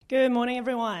Good morning,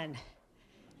 everyone.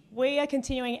 We are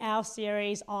continuing our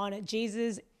series on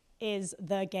Jesus is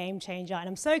the game changer, and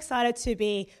I'm so excited to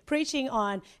be preaching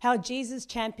on how Jesus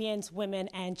champions women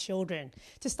and children.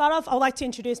 To start off, I'd like to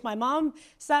introduce my mom.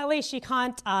 Sadly, she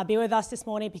can't be with us this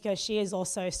morning because she is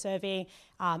also serving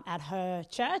at her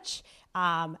church.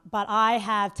 But I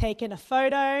have taken a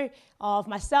photo of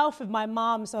myself with my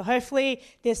mom, so hopefully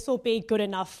this will be good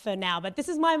enough for now. But this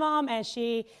is my mom, and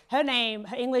her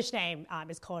English name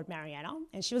is called Mariana,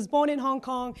 and she was born in Hong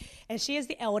Kong, and she is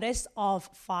the eldest of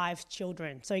 5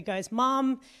 children. So it goes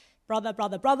mom, brother,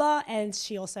 brother, brother, and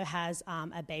she also has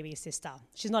a baby sister.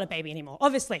 She's not a baby anymore,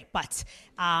 obviously, but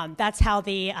that's how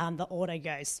the order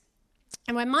goes.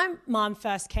 And when my mom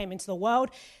first came into the world,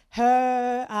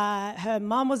 her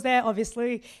mom was there,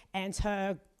 obviously, and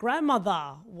her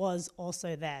grandmother was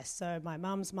also there. So my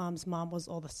mom's mom was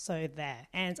also there.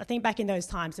 And I think back in those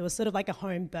times, it was sort of like a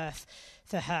home birth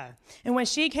for her. And when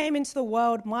she came into the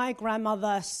world, my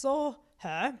grandmother saw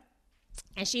her,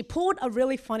 and she pulled a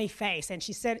really funny face, and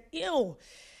she said, "Ew."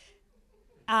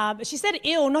 She said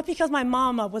 "ew" not because my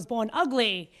mama was born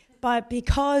ugly, but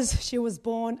because she was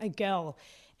born a girl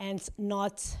and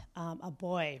not a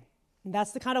boy. And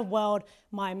that's the kind of world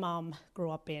my mum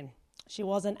grew up in. She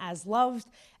wasn't as loved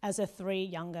as her 3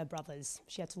 younger brothers.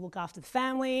 She had to look after the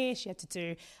family. She had to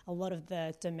do a lot of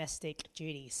the domestic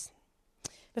duties.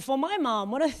 But for my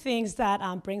mom, one of the things that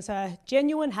brings her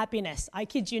genuine happiness, I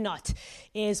kid you not,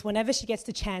 is whenever she gets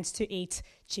the chance to eat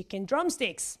chicken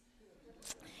drumsticks.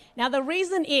 Now, the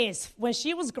reason is, when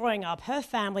she was growing up, her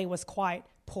family was quite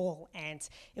poor, and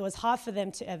it was hard for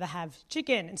them to ever have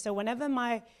chicken. And so whenever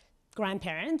my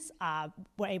grandparents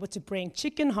were able to bring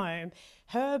chicken home,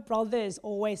 her brothers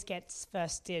always gets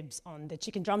first dibs on the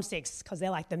chicken drumsticks because they're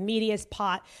like the meatiest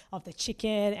part of the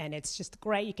chicken, and it's just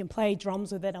great. You can play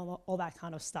drums with it and all that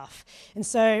kind of stuff. And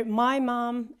so my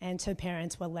mom and her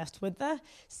parents were left with the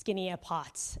skinnier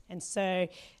parts. And so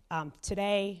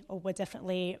today we're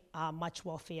definitely much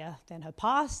wealthier than her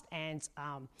past, and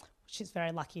she's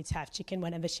very lucky to have chicken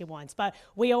whenever she wants. But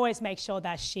we always make sure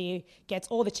that she gets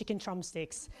all the chicken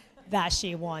drumsticks that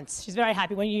she wants. She's very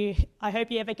happy. I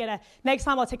hope you ever next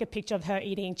time I'll take a picture of her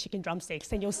eating chicken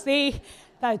drumsticks, and you'll see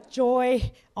the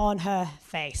joy on her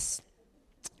face.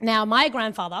 Now, my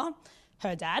grandfather,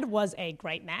 her dad, was a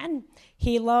great man.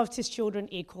 He loved his children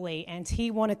equally, and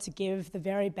he wanted to give the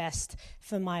very best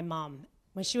for my mum.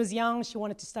 When she was young, she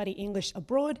wanted to study English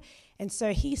abroad, and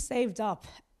so he saved up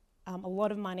a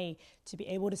lot of money to be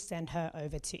able to send her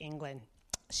over to England.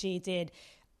 She did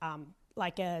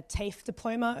like a TAFE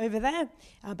diploma over there,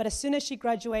 but as soon as she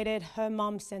graduated, her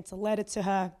mum sent a letter to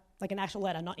her, like an actual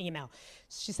letter, not email.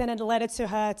 She sent a letter to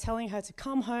her telling her to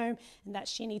come home and that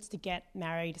she needs to get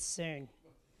married soon.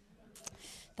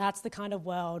 That's the kind of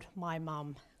world my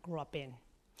mum grew up in.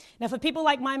 Now, for people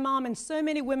like my mom and so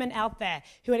many women out there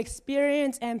who had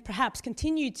experienced and perhaps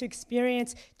continue to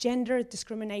experience gender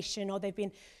discrimination, or they've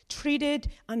been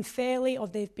treated unfairly, or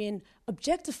they've been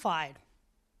objectified,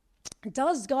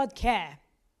 does God care?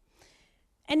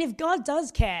 And if God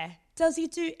does care, does he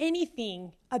do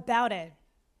anything about it?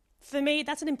 For me,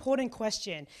 that's an important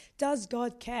question. Does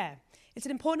God care? It's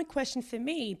an important question for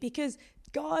me because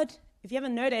God, if you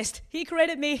haven't noticed, he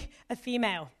created me a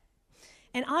female.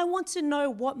 And I want to know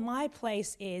what my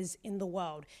place is in the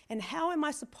world and how am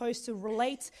I supposed to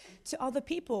relate to other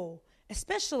people,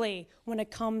 especially when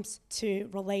it comes to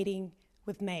relating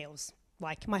with males,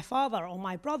 like my father or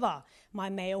my brother, my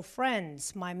male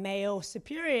friends, my male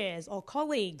superiors or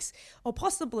colleagues, or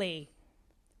possibly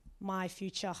my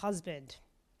future husband.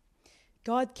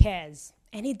 God cares,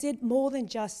 and he did more than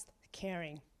just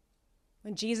caring.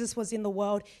 When Jesus was in the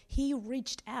world, he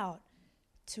reached out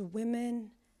to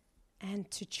women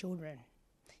and to children.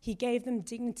 He gave them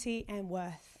dignity and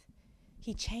worth.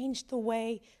 He changed the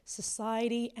way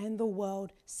society and the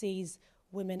world sees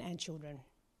women and children.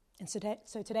 And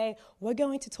so today, we're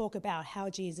going to talk about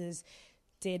how Jesus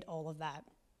did all of that.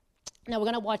 Now, we're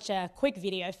going to watch a quick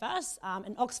video first.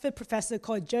 An Oxford professor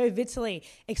called Joe Vitale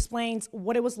explains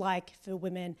what it was like for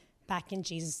women back in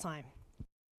Jesus' time.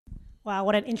 Wow,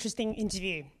 what an interesting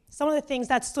interview. Some of the things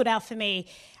that stood out for me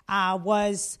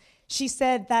was she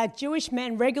said that Jewish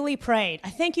men regularly prayed, "I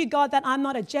thank you, God, that I'm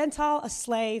not a Gentile, a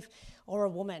slave, or a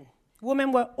woman."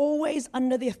 Women were always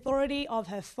under the authority of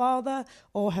her father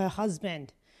or her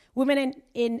husband. Women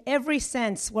in every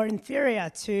sense were inferior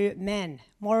to men,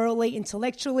 morally,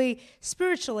 intellectually,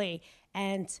 spiritually,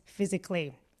 and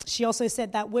physically. She also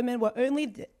said that women were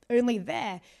only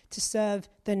there to serve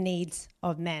the needs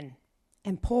of men.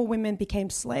 And poor women became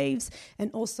slaves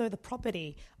and also the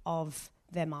property of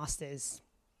their masters.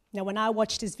 Now, when I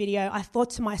watched this video, I thought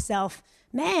to myself,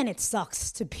 man, it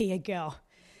sucks to be a girl.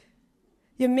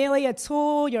 You're merely a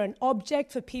tool, you're an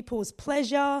object for people's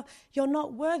pleasure, you're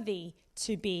not worthy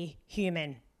to be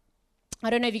human. I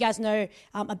don't know if you guys know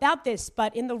about this,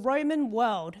 but in the Roman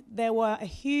world, there were a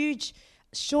huge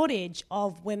shortage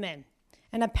of women.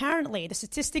 And apparently, the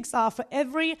statistics are for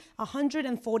every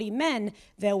 140 men,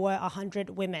 there were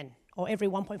 100 women. Or every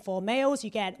 1.4 males, you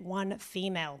get one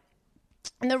female.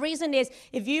 And the reason is,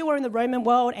 if you were in the Roman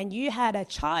world and you had a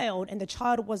child and the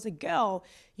child was a girl,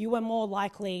 you were more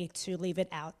likely to leave it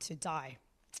out to die.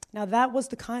 Now, that was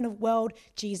the kind of world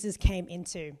Jesus came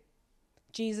into.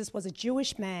 Jesus was a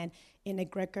Jewish man in a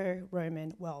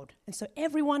Greco-Roman world. And so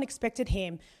everyone expected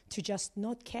him to just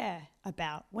not care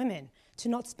about women, to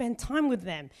not spend time with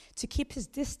them, to keep his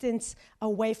distance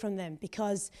away from them,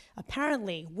 because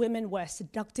apparently women were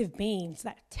seductive beings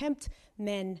that tempt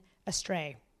men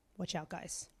astray. Watch out,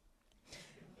 guys.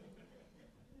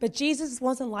 But Jesus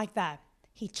wasn't like that.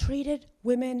 He treated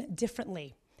women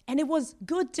differently, and it was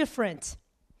good different.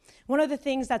 One of the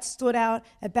things that stood out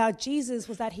about Jesus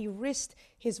was that he risked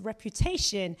his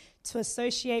reputation to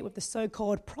associate with the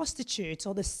so-called prostitutes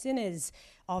or the sinners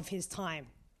of his time.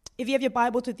 If you have your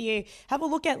Bibles with you, have a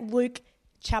look at Luke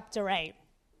chapter 8.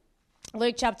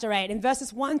 Luke chapter 8, in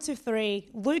verses 1 to 3,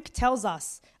 Luke tells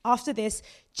us, after this,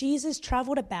 Jesus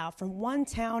traveled about from one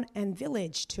town and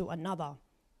village to another,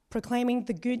 proclaiming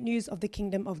the good news of the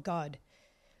kingdom of God.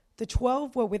 The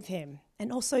 12 were with him,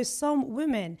 and also some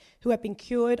women who had been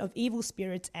cured of evil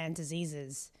spirits and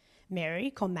diseases.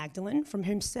 Mary, called Magdalene, from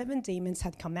whom 7 demons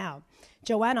had come out.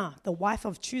 Joanna, the wife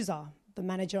of Chuza, the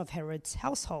manager of Herod's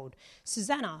household.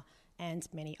 Susanna, and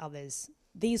many others.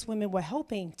 These women were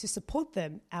helping to support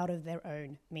them out of their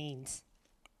own means.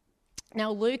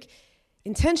 Now, Luke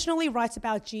intentionally writes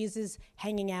about Jesus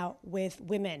hanging out with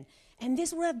women. And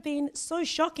this would have been so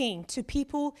shocking to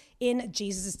people in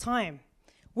Jesus' time.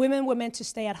 Women were meant to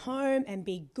stay at home and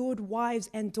be good wives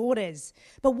and daughters.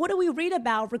 But what do we read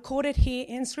about recorded here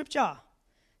in Scripture?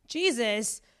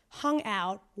 Jesus hung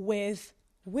out with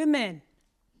women.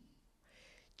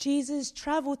 Jesus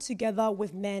traveled together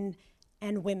with men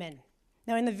and women.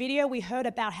 Now, in the video, we heard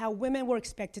about how women were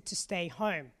expected to stay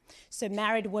home. So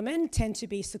married women tend to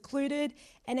be secluded,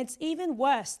 and it's even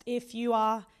worse if you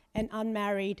are an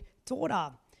unmarried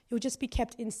daughter. You'll just be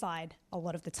kept inside a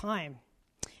lot of the time.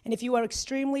 And if you are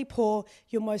extremely poor,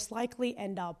 you'll most likely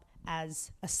end up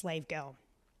as a slave girl.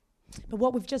 But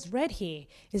what we've just read here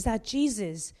is that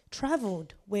Jesus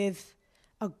traveled with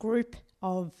a group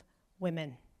of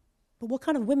women. But what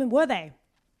kind of women were they?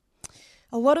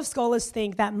 A lot of scholars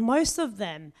think that most of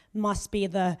them must be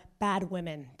the bad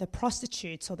women, the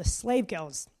prostitutes or the slave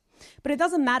girls. But it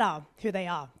doesn't matter who they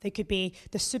are. They could be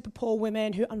the super poor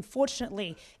women who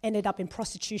unfortunately ended up in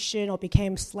prostitution or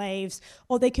became slaves,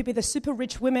 or they could be the super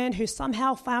rich women who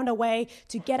somehow found a way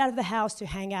to get out of the house to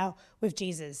hang out with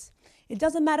Jesus. It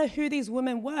doesn't matter who these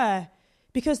women were,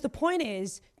 because the point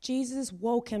is Jesus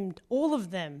welcomed all of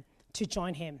them to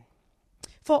join him.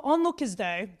 For onlookers,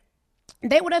 though,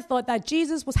 they would have thought that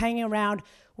Jesus was hanging around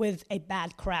with a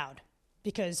bad crowd,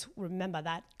 because remember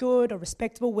that good or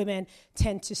respectable women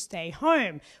tend to stay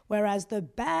home, whereas the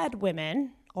bad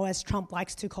women, or as Trump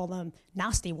likes to call them,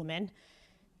 nasty women,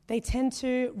 they tend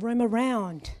to roam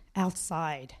around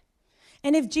outside.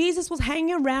 And if Jesus was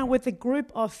hanging around with a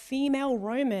group of female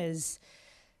roamers,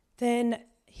 then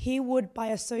he would, by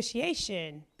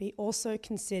association, be also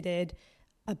considered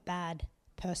a bad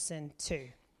person too.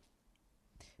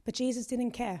 But Jesus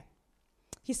didn't care.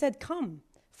 He said, "Come,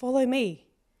 follow me."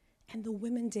 And the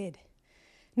women did.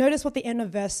 Notice what the end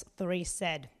of verse 3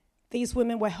 said. These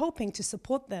women were helping to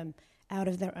support them out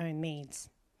of their own means.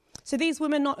 So these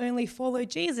women not only followed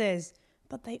Jesus,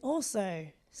 but they also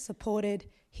supported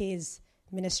his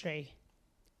ministry.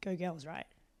 Go girls, right?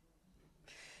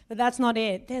 But that's not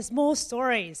it. There's more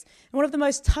stories. And one of the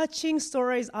most touching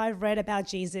stories I've read about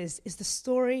Jesus is the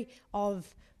story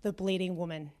of the bleeding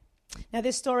woman. Now,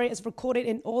 this story is recorded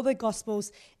in all the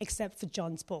Gospels except for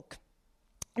John's book.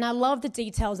 And I love the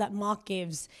details that Mark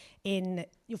gives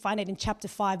you'll find it in chapter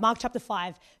 5, Mark chapter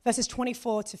 5, verses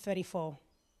 24 to 34.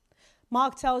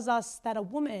 Mark tells us that a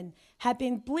woman had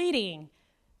been bleeding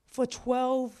for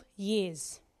 12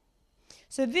 years.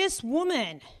 So this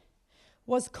woman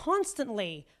was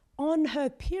constantly on her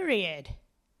period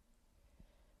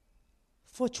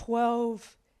for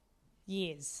 12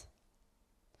 years.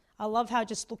 I love how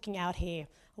just looking out here,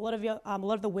 a lot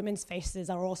of the women's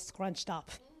faces are all scrunched up.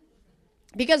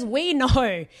 Because we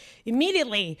know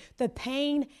immediately the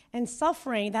pain and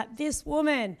suffering that this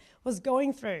woman was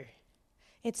going through.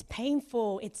 It's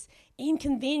painful, it's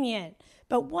inconvenient,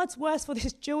 But what's worse for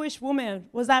this Jewish woman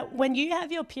was that when you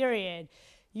have your period,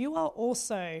 you are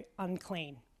also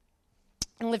unclean.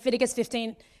 In Leviticus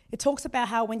 15, it talks about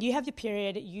how when you have your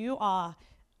period, you are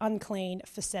unclean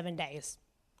for 7 days.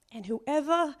 And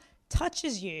whoever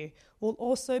touches you will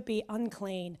also be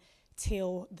unclean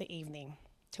till the evening,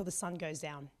 till the sun goes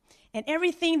down. And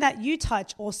everything that you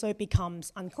touch also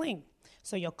becomes unclean.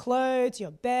 So your clothes,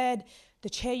 your bed, the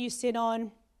chair you sit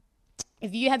on.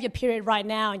 If you have your period right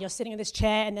now and you're sitting in this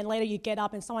chair and then later you get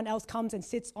up and someone else comes and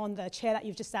sits on the chair that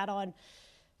you've just sat on,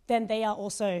 then they are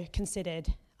also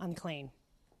considered unclean.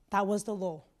 That was the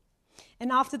law.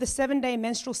 And after the 7-day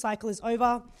menstrual cycle is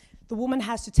over, the woman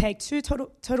has to take 2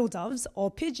 turtle doves or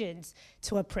pigeons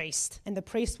to a priest, and the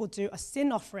priest will do a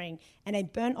sin offering and a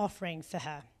burnt offering for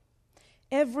her.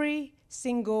 Every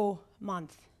single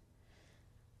month,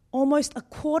 almost a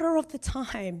quarter of the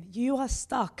time, you are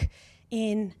stuck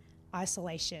in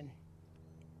isolation.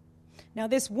 Now,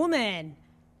 this woman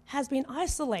has been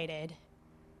isolated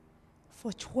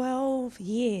for 12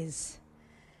 years.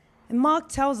 And Mark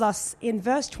tells us in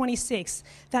verse 26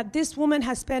 that this woman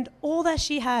has spent all that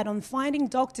she had on finding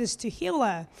doctors to heal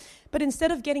her, but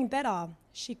instead of getting better,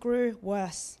 she grew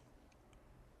worse.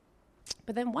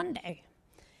 But then one day,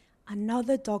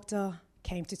 another doctor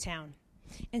came to town,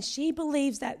 and she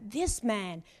believes that this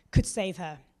man could save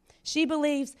her. She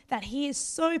believes that he is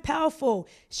so powerful,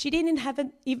 she didn't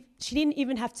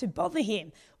even have to bother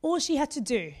him. All she had to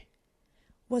do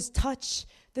was touch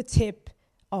the tip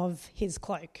of his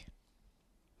cloak.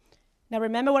 Now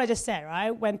remember what I just said,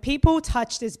 right? When people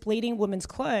touch this bleeding woman's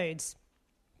clothes,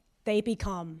 they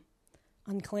become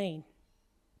unclean.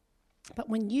 But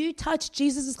when you touch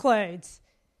Jesus' clothes,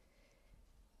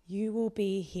 you will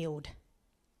be healed.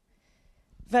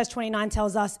 Verse 29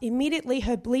 tells us, immediately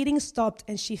her bleeding stopped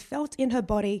and she felt in her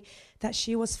body that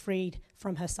she was freed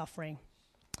from her suffering.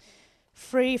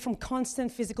 Free from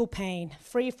constant physical pain,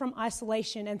 free from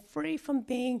isolation, and free from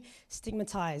being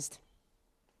stigmatized.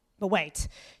 But wait,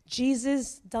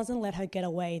 Jesus doesn't let her get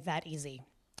away that easy.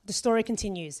 The story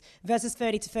continues, verses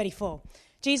 30 to 34.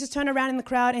 Jesus turned around in the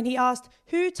crowd and he asked,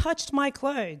 "Who touched my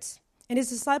clothes?" And his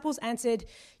disciples answered,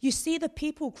 "You see the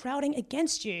people crowding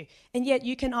against you, and yet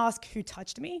you can ask, 'Who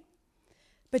touched me?'"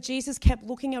 But Jesus kept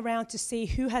looking around to see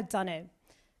who had done it.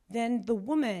 Then the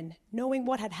woman, knowing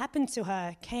what had happened to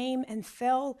her, came and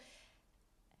fell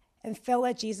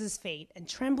at Jesus' feet, and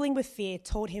trembling with fear,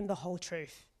 told him the whole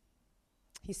truth.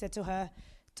 He said to her,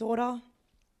 "Daughter,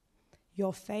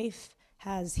 your faith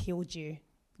has healed you.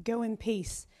 Go in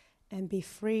peace and be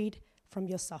freed from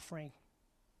your suffering."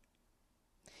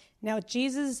 Now,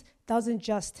 Jesus doesn't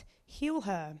just heal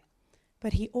her,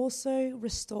 but he also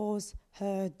restores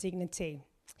her dignity.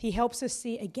 He helps her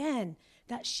see again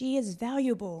that she is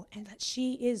valuable and that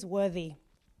she is worthy.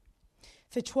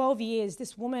 For 12 years,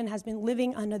 this woman has been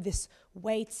living under this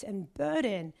weight and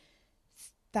burden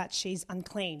that she's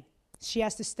unclean. She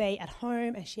has to stay at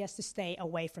home and she has to stay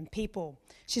away from people.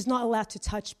 She's not allowed to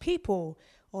touch people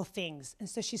or things. And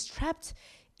so she's trapped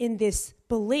in this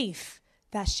belief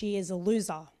that she is a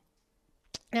loser.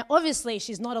 Now, obviously,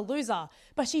 she's not a loser,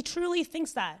 but she truly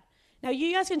thinks that. Now,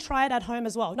 you guys can try it at home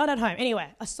as well. Not at home,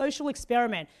 anywhere. A social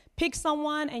experiment. Pick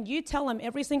someone and you tell them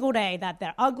every single day that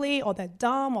they're ugly or they're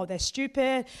dumb or they're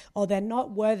stupid or they're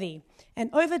not worthy. And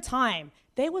over time,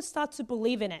 they would start to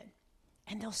believe in it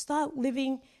and they'll start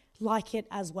living like it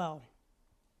as well.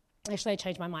 Actually, I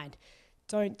changed my mind.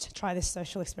 Don't try this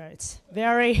social experiment. It's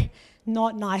very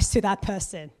not nice to that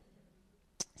person.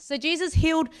 So Jesus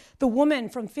healed the woman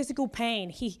from physical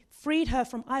pain. He freed her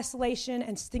from isolation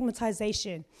and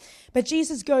stigmatization. But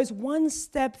Jesus goes one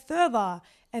step further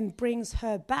and brings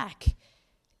her back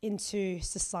into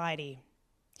society.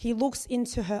 He looks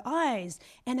into her eyes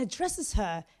and addresses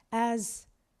her as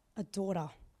a daughter.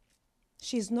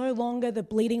 She's no longer the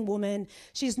bleeding woman.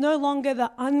 She's no longer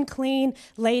the unclean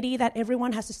lady that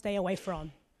everyone has to stay away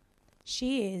from.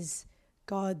 She is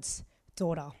God's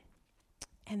daughter.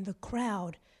 And the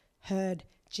crowd heard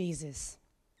Jesus.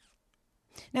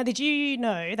 Now, did you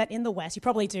know that in the West, you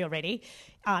probably do already,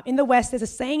 in the West, there's a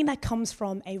saying that comes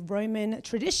from a Roman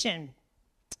tradition.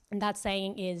 And that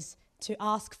saying is to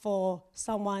ask for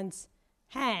someone's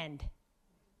hand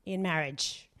in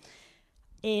marriage.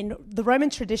 In the Roman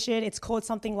tradition, it's called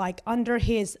something like under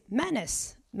his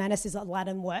manus. Manus is a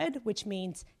Latin word, which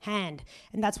means hand.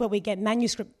 And that's where we get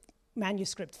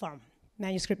manuscript from.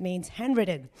 Manuscript means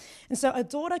handwritten. And so a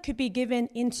daughter could be given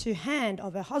into hand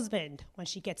of her husband when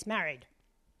she gets married.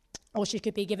 Or she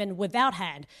could be given without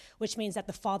hand, which means that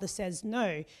the father says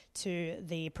no to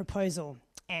the proposal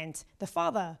and the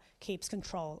father keeps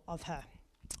control of her.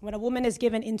 When a woman is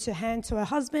given into hand to her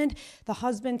husband, the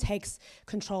husband takes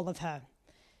control of her.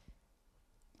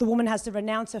 The woman has to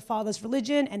renounce her father's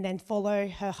religion and then follow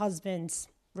her husband's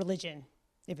religion,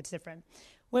 if it's different.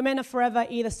 Women are forever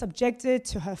either subjected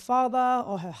to her father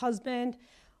or her husband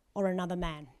or another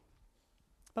man.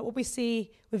 But what we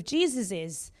see with Jesus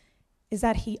is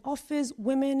that he offers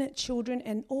women, children,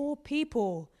 and all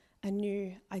people a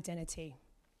new identity.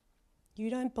 You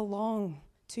don't belong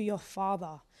to your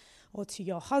father or to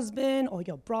your husband or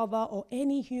your brother or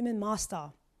any human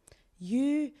master.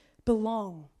 You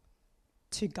belong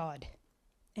to God,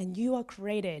 and you are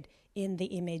created in the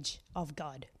image of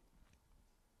God.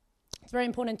 It's very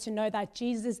important to know that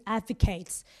Jesus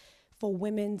advocates for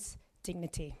women's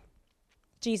dignity.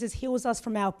 Jesus heals us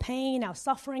from our pain, our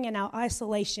suffering, and our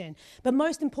isolation. But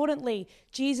most importantly,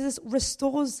 Jesus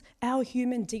restores our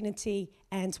human dignity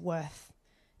and worth.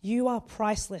 You are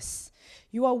priceless.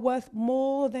 You are worth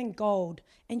more than gold,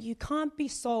 and you can't be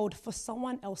sold for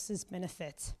someone else's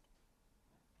benefit.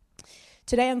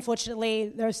 Today,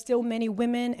 unfortunately, there are still many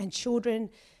women and children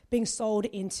being sold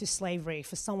into slavery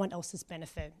for someone else's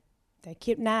benefit. They're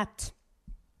kidnapped.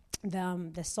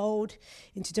 They're sold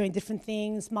into doing different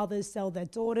things. Mothers sell their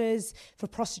daughters for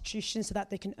prostitution so that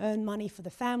they can earn money for the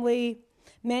family.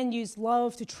 Men use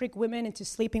love to trick women into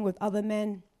sleeping with other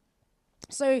men.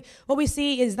 So what we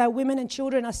see is that women and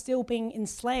children are still being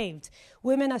enslaved.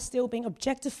 Women are still being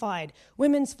objectified.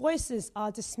 Women's voices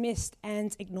are dismissed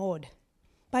and ignored.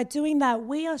 By doing that,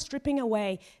 we are stripping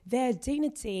away their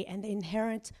dignity and the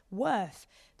inherent worth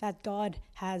that God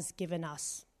has given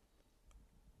us.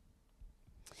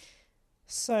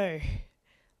 So,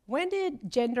 when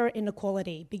did gender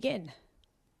inequality begin?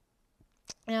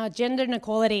 Now, gender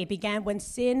inequality began when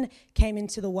sin came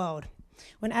into the world.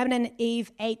 When Adam and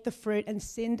Eve ate the fruit and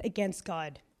sinned against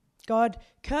God. God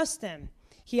cursed them.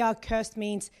 Here, cursed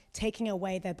means taking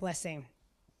away their blessing.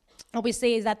 What we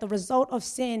see is that the result of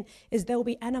sin is there will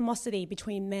be animosity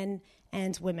between men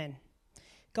and women.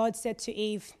 God said to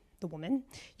Eve, the woman,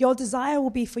 "Your desire will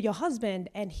be for your husband,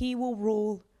 and he will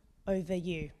rule over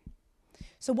you."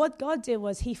 So what God did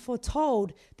was he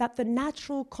foretold that the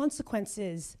natural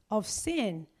consequences of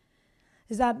sin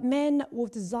is that men will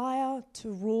desire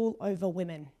to rule over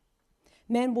women.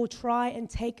 Men will try and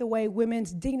take away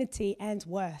women's dignity and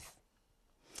worth.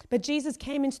 But Jesus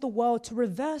came into the world to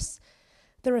reverse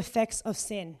the effects of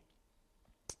sin.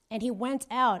 And he went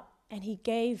out and he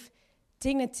gave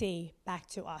dignity back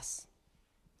to us.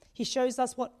 He shows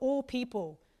us what all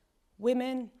people,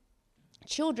 women,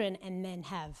 children, and men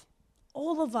have.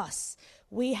 All of us,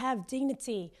 we have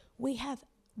dignity, we have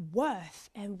worth,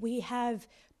 and we have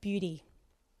beauty.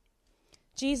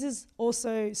 Jesus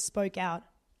also spoke out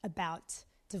about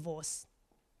divorce.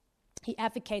 He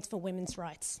advocates for women's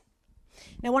rights.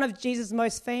 Now, one of Jesus'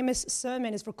 most famous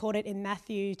sermons is recorded in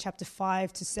Matthew chapter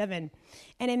 5 to 7.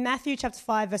 And in Matthew chapter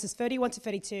 5, verses 31 to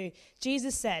 32,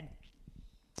 Jesus said,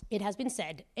 "It has been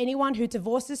said, anyone who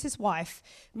divorces his wife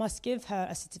must give her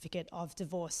a certificate of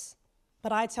divorce.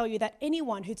 But I tell you that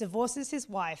anyone who divorces his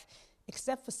wife,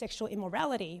 except for sexual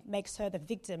immorality, makes her the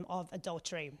victim of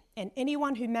adultery. And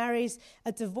anyone who marries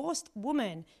a divorced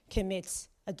woman commits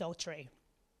adultery."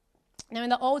 Now, in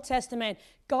the Old Testament,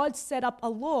 God set up a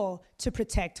law to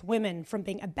protect women from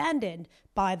being abandoned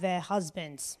by their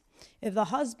husbands. If the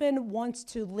husband wants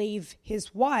to leave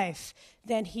his wife,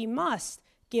 then he must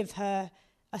give her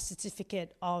a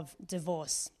certificate of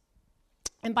divorce.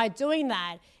 And by doing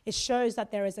that, it shows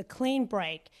that there is a clean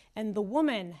break and the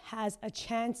woman has a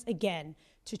chance again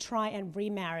to try and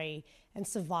remarry and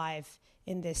survive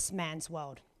in this man's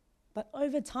world. But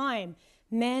over time,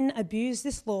 men abuse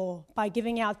this law by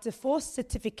giving out divorce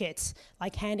certificates,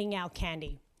 like handing out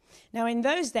candy. Now, in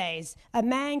those days, a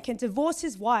man can divorce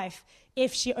his wife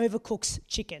if she overcooks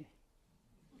chicken.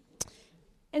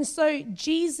 And so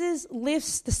Jesus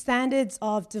lifts the standards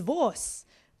of divorce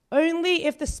only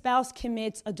if the spouse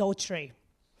commits adultery.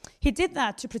 He did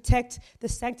that to protect the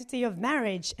sanctity of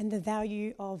marriage and the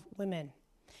value of women.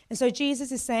 And so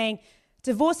Jesus is saying,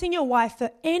 divorcing your wife for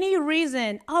any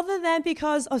reason other than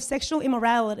because of sexual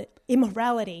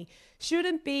immorality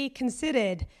shouldn't be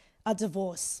considered a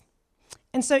divorce.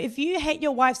 And so if you hate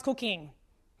your wife's cooking,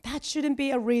 that shouldn't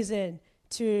be a reason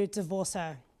to divorce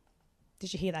her.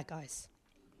 Did you hear that, guys?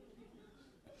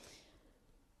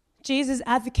 Jesus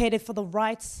advocated for the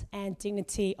rights and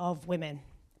dignity of women.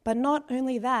 But not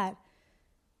only that,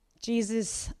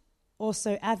 Jesus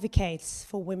also advocates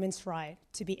for women's right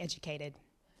to be educated.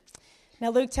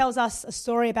 Now, Luke tells us a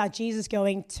story about Jesus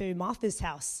going to Martha's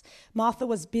house. Martha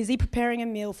was busy preparing a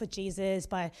meal for Jesus,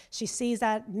 but she sees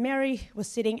that Mary was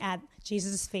sitting at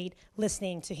Jesus' feet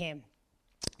listening to him.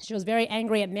 She was very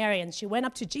angry at Mary, and she went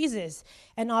up to Jesus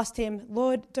and asked him,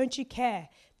 "Lord, don't you care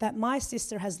that my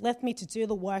sister has left me to do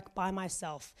the work by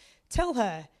myself? Tell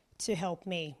her to help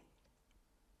me."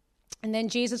 And then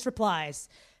Jesus replies,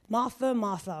 "Martha,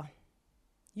 Martha,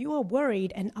 you are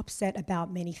worried and upset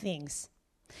about many things.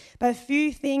 But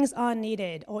few things are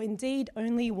needed, or indeed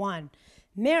only one.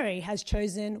 Mary has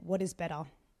chosen what is better,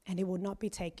 and it will not be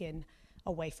taken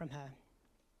away from her."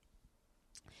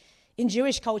 In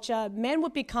Jewish culture, men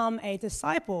would become a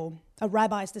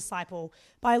rabbi's disciple,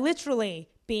 by literally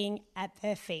being at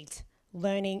their feet,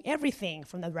 learning everything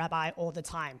from the rabbi all the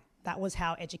time. That was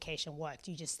how education worked.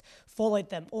 You just followed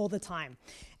them all the time.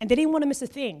 And they didn't want to miss a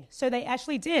thing, so they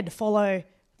actually did follow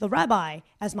the rabbi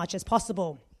as much as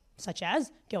possible, such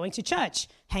as going to church,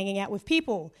 hanging out with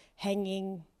people,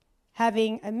 having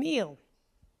a meal.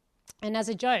 And as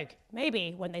a joke,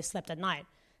 maybe when they slept at night,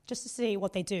 just to see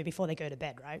what they do before they go to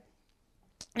bed, right?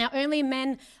 Now, only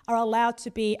men are allowed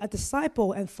to be a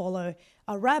disciple and follow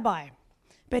a rabbi.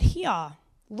 But here,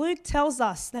 Luke tells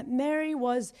us that Mary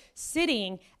was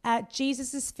sitting at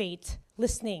Jesus' feet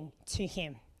listening to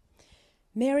him.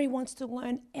 Mary wants to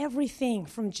learn everything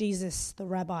from Jesus, the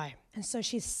rabbi. And so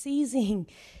she's seizing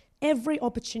every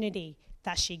opportunity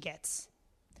that she gets.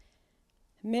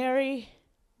 Mary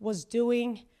was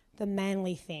doing the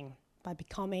manly thing by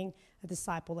becoming a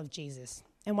disciple of Jesus.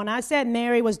 And when I said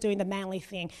Mary was doing the manly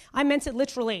thing, I meant it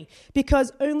literally,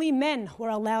 because only men were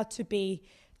allowed to be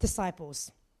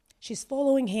disciples. She's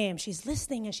following him, she's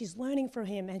listening, and she's learning from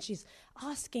him, and she's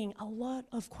asking a lot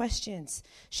of questions.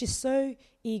 She's so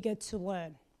eager to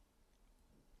learn.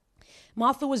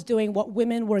 Martha was doing what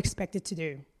women were expected to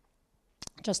do,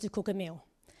 just to cook a meal.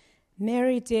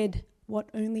 Mary did what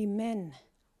only men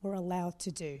were allowed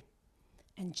to do,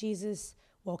 and Jesus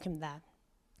welcomed that.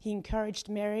 He encouraged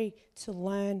Mary to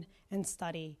learn and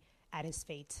study at his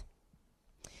feet.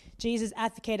 Jesus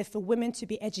advocated for women to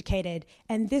be educated,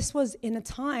 and this was in a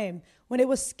time when it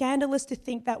was scandalous to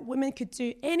think that women could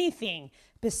do anything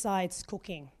besides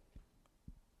cooking.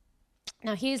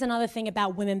 Now, here's another thing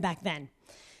about women back then.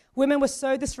 Women were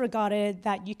so disregarded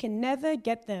that you can never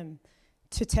get them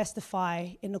to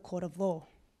testify in a court of law.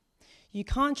 You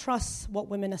can't trust what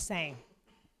women are saying,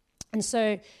 and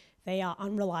so they are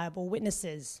unreliable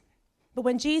witnesses. But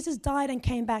when Jesus died and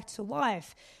came back to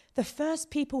life, the first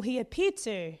people he appeared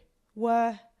to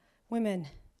were women.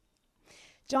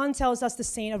 John tells us the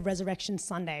scene of Resurrection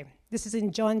Sunday. This is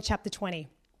in John chapter 20.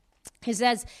 He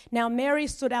says, "Now Mary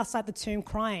stood outside the tomb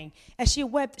crying. As she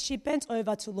wept, she bent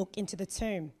over to look into the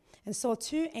tomb and saw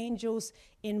two angels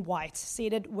in white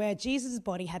seated where Jesus'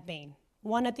 body had been,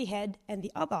 one at the head and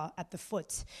the other at the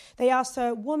foot. They asked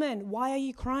her, 'Woman, why are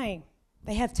you crying?'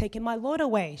 'They have taken my Lord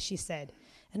away,' she said,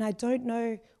 'and I don't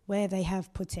know where they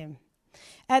have put him.'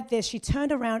 At this, she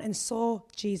turned around and saw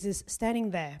Jesus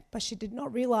standing there, but she did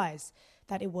not realize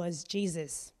that it was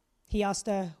Jesus. He asked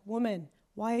her, 'Woman,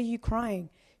 why are you crying?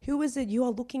 Who is it you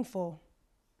are looking for?'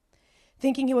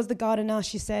 Thinking he was the gardener,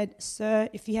 she said, 'Sir,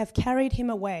 if you have carried him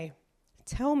away,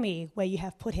 tell me where you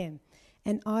have put him,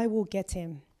 and I will get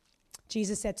him.'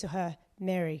 Jesus said to her,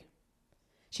 'Mary.'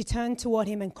 She turned toward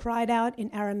him and cried out in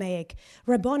Aramaic,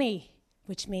 'Rabboni,'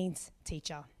 which means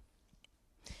teacher.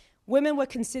 Women were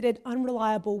considered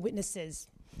unreliable witnesses.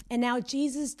 And now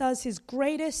Jesus does his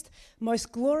greatest,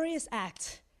 most glorious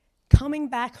act, coming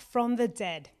back from the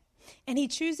dead. And he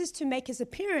chooses to make his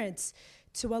appearance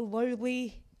to a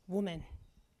lowly woman.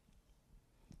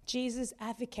 Jesus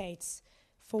advocates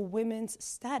for women's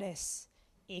status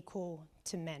equal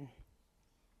to men.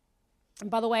 And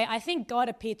by the way, I think God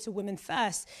appeared to women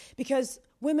first because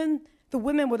the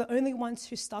women were the only ones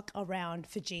who stuck around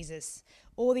for Jesus.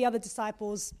 All the other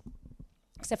disciples,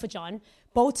 except for John,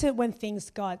 bolted when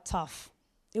things got tough.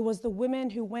 It was the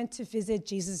women who went to visit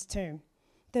Jesus' tomb.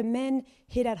 The men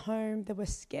hid at home, they were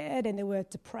scared and they were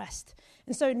depressed.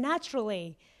 And so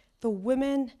naturally, the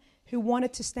women who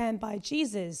wanted to stand by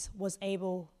Jesus was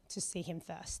able to see him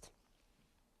first.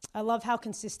 I love how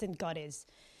consistent God is.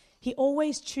 He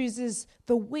always chooses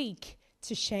the weak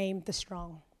to shame the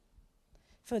strong.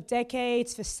 For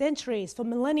decades, for centuries, for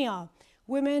millennia,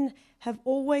 women have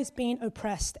always been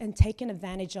oppressed and taken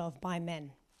advantage of by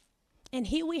men. And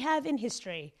here we have in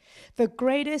history, the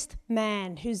greatest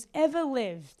man who's ever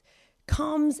lived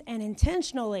comes and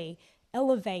intentionally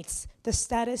elevates the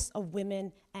status of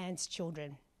women and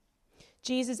children.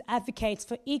 Jesus advocates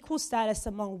for equal status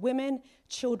among women,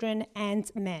 children,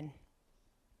 and men.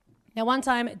 Now, one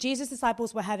time, Jesus'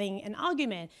 disciples were having an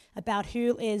argument about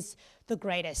who is the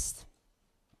greatest.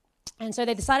 And so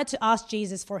they decided to ask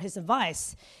Jesus for his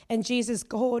advice. And Jesus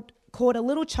called a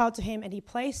little child to him, and he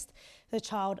placed the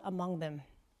child among them.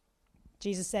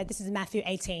 Jesus said, this is Matthew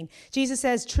 18. Jesus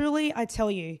says, "Truly I tell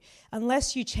you,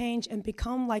 unless you change and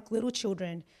become like little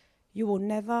children, you will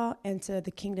never enter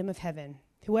the kingdom of heaven.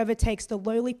 Whoever takes the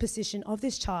lowly position of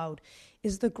this child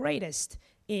is the greatest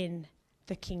in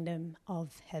the kingdom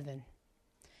of heaven."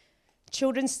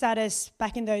 Children's status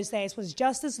back in those days was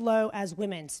just as low as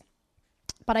women's.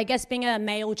 But I guess being a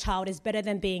male child is better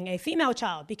than being a female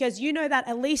child, because you know that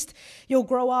at least you'll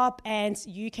grow up and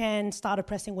you can start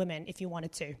oppressing women if you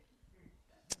wanted to.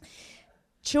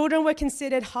 Children were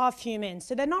considered half human,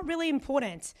 so they're not really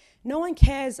important. No one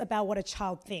cares about what a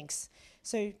child thinks.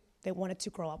 So they wanted to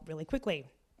grow up really quickly.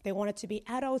 They wanted to be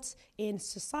adults in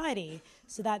society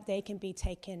so that they can be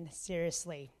taken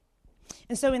seriously.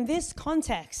 And so in this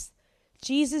context,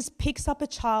 Jesus picks up a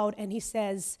child and he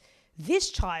says, this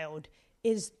child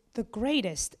is the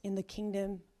greatest in the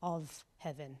kingdom of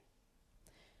heaven.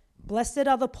 Blessed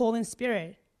are the poor in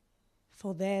spirit,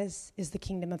 for theirs is the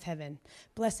kingdom of heaven.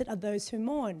 Blessed are those who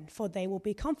mourn, for they will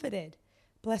be comforted.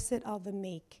 Blessed are the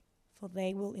meek, for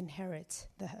they will inherit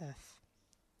the earth.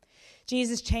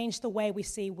 Jesus changed the way we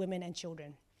see women and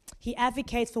children. He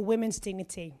advocates for women's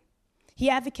dignity. He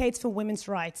advocates for women's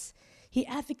rights. He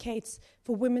advocates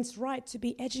for women's right to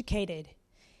be educated.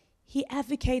 He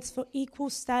advocates for equal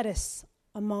status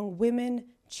among women,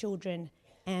 children,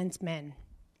 and men.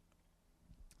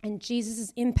 And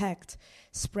Jesus' impact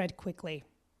spread quickly.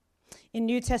 In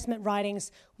New Testament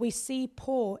writings, we see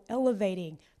Paul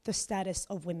elevating the status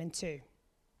of women too.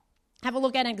 Have a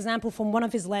look at an example from one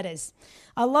of his letters.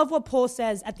 I love what Paul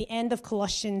says at the end of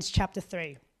Colossians chapter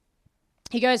 3.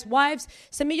 He goes, "Wives,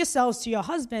 submit yourselves to your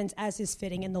husbands as is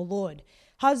fitting in the Lord.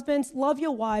 Husbands, love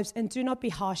your wives and do not be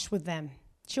harsh with them.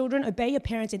 Children, obey your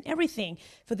parents in everything,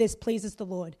 for this pleases the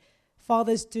Lord.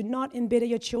 Fathers, do not embitter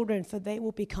your children, for they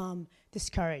will become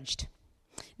discouraged."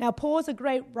 Now, Paul is a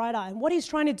great writer, and what he's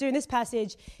trying to do in this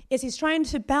passage is he's trying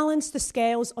to balance the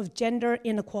scales of gender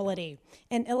inequality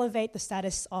and elevate the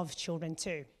status of children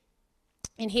too.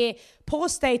 And here, Paul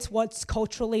states what's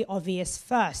culturally obvious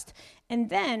first, and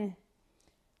then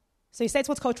he states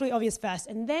what's culturally obvious first,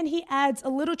 and then he adds a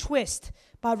little twist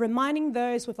by reminding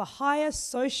those with a higher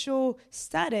social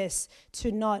status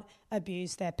to not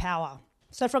abuse their power.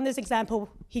 So from this example,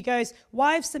 he goes,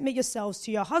 "Wives, submit yourselves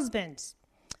to your husbands."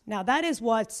 Now, that is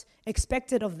what's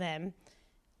expected of them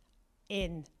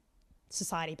in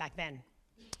society back then.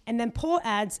 And then Paul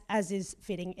adds, "as is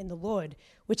fitting in the Lord,"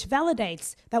 which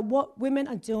validates that what women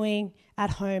are doing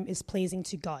at home is pleasing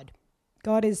to God.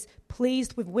 God is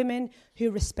pleased with women who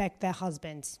respect their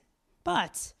husbands.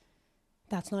 But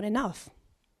that's not enough.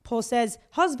 Paul says,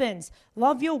 "Husbands,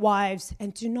 love your wives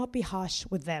and do not be harsh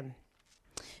with them."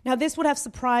 Now, this would have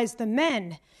surprised the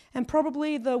men and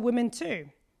probably the women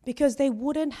too, because they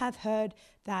wouldn't have heard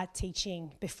that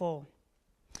teaching before.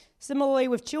 Similarly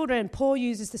with children, Paul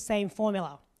uses the same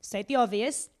formula. State the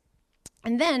obvious,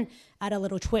 and then add a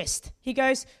little twist. He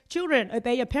goes, "Children,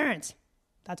 obey your parents."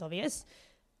 That's obvious.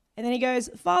 And then he goes,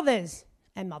 "Fathers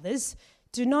and mothers,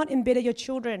 do not embitter your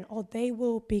children, or they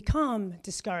will become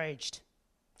discouraged."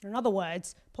 In other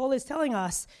words, Paul is telling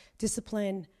us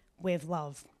discipline with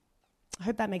love. I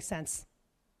hope that makes sense.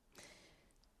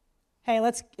 Hey,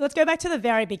 let's go back to the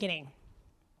very beginning.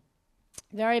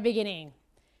 Very beginning.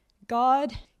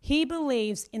 God, he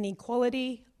believes in the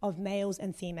equality of males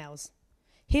and females.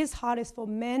 His heart is for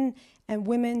men and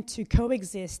women to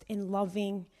coexist in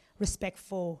loving,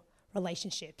 respectful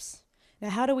relationships. Now,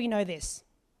 how do we know this?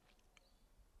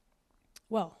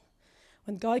 Well,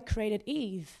 when God created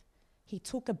Eve, he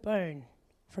took a bone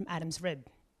from Adam's rib.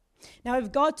 Now,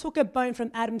 if God took a bone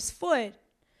from Adam's foot,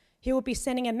 he would be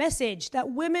sending a message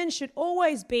that women should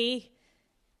always be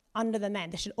under the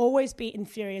men. They should always be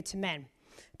inferior to men.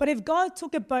 But if God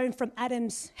took a bone from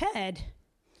Adam's head,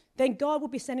 then God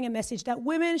would be sending a message that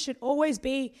women should always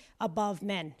be above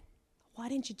men. Why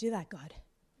didn't you do that, God?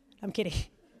 I'm kidding.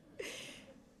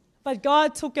 But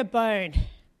God took a bone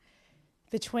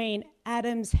between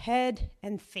Adam's head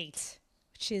and feet,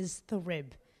 which is the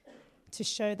rib, to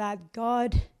show that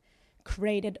God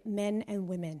created men and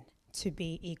women to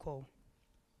be equal.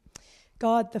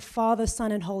 God, the Father,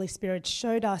 Son, and Holy Spirit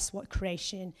showed us what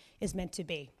creation is meant to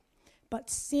be. But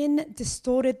sin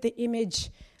distorted the image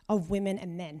of women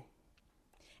and men.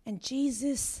 And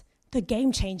Jesus, the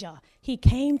game changer, he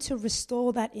came to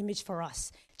restore that image for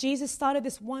us. Jesus started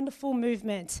this wonderful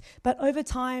movement, but over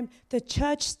time, the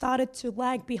church started to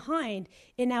lag behind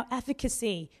in our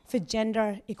advocacy for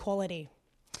gender equality.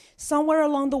 Somewhere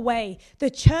along the way,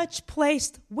 the church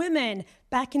placed women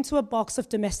back into a box of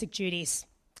domestic duties: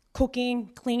 cooking,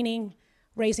 cleaning,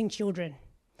 raising children.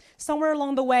 Somewhere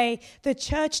along the way, the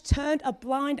church turned a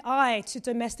blind eye to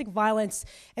domestic violence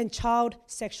and child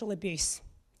sexual abuse.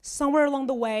 Somewhere along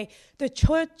the way, the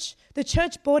church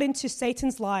bought into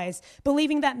Satan's lies,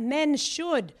 believing that men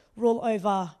should rule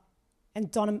over and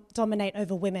dominate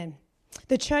over women.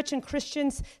 The church and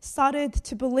Christians started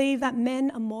to believe that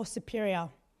men are more superior,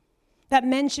 that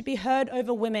men should be heard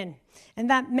over women, and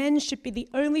that men should be the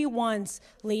only ones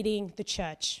leading the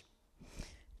church.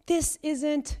 This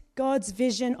isn't God's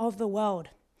vision of the world.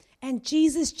 And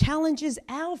Jesus challenges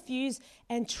our views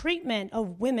and treatment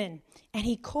of women, and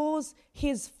he calls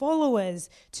his followers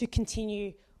to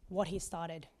continue what he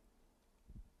started.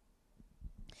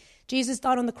 Jesus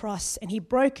died on the cross, and he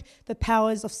broke the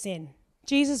powers of sin.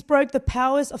 Jesus broke the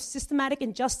powers of systematic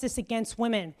injustice against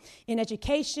women in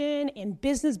education, in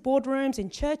business boardrooms, in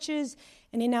churches,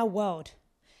 and in our world.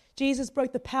 Jesus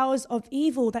broke the powers of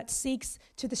evil that seeks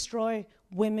to destroy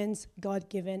women's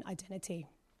God-given identity.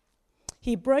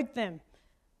 He broke them.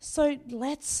 So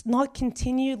let's not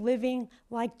continue living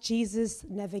like Jesus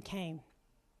never came.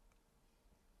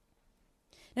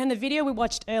 Now, in the video we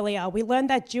watched earlier, we learned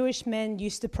that Jewish men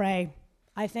used to pray,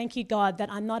 "I thank you, God,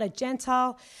 that I'm not a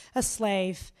Gentile, a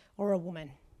slave, or a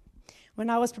woman." When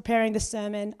I was preparing the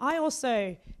sermon, I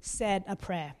also said a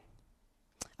prayer.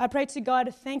 I prayed to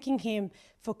God, thanking him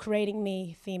for creating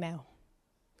me female.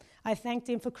 I thanked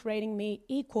him for creating me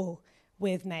equal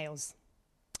with males.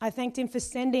 I thanked him for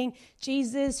sending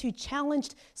Jesus, who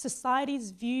challenged society's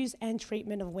views and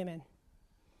treatment of women.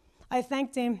 I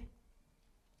thanked him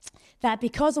that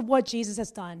because of what Jesus has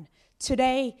done,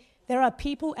 today there are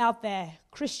people out there,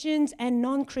 Christians and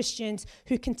non-Christians,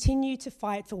 who continue to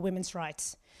fight for women's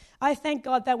rights. I thank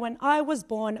God that when I was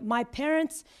born, my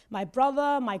parents, my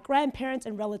brother, my grandparents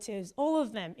and relatives, all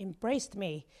of them embraced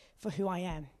me for who I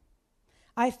am.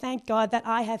 I thank God that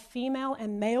I have female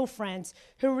and male friends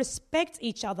who respect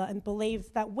each other and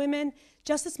believe that women,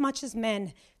 just as much as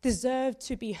men, deserve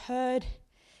to be heard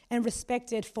and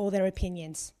respected for their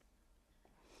opinions.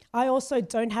 I also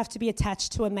don't have to be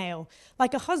attached to a male,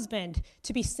 like a husband,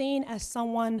 to be seen as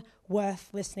someone worth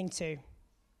listening to.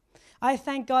 I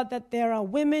thank God that there are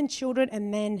women, children,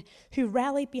 and men who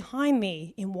rally behind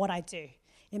me in what I do,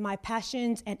 in my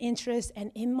passions and interests,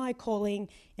 and in my calling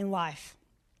in life.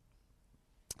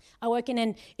 I work in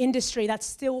an industry that's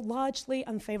still largely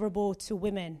unfavorable to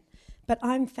women, but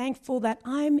I'm thankful that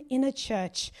I'm in a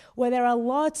church where there are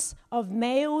lots of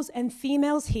males and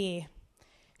females here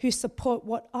who support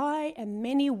what I and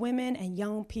many women and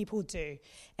young people do,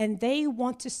 and they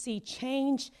want to see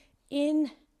change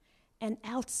in and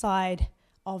outside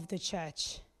of the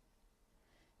church.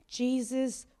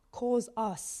 Jesus calls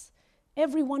us,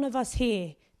 every one of us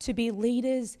here, to be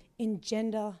leaders in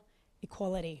gender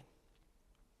equality.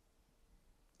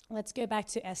 Let's go back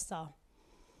to Esther.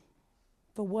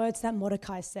 The words that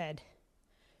Mordecai said,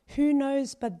 "Who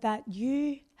knows but that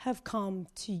you have come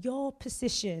to your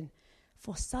position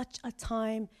for such a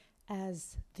time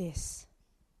as this?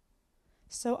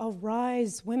 So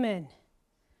arise, women.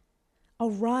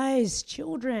 Arise,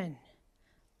 children.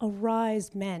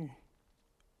 Arise, men."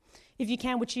 If you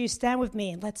can, would you stand with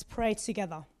me and let's pray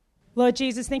together. Lord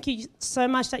Jesus, thank you so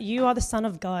much that you are the Son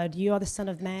of God, you are the Son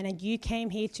of Man, and you came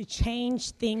here to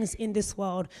change things in this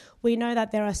world. We know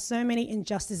that there are so many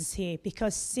injustices here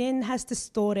because sin has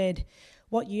distorted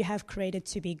what you have created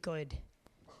to be good.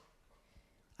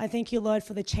 I thank you, Lord,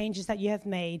 for the changes that you have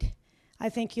made. I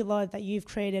thank you, Lord, that you've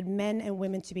created men and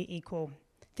women to be equal.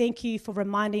 Thank you for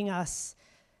reminding us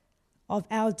of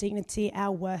our dignity,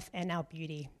 our worth, and our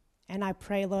beauty. And I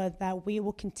pray, Lord, that we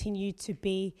will continue to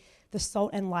be the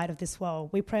salt and light of this world.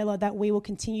 We pray, Lord, that we will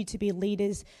continue to be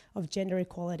leaders of gender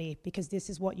equality because this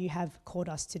is what you have called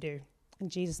us to do. In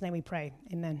Jesus' name we pray.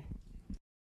 Amen.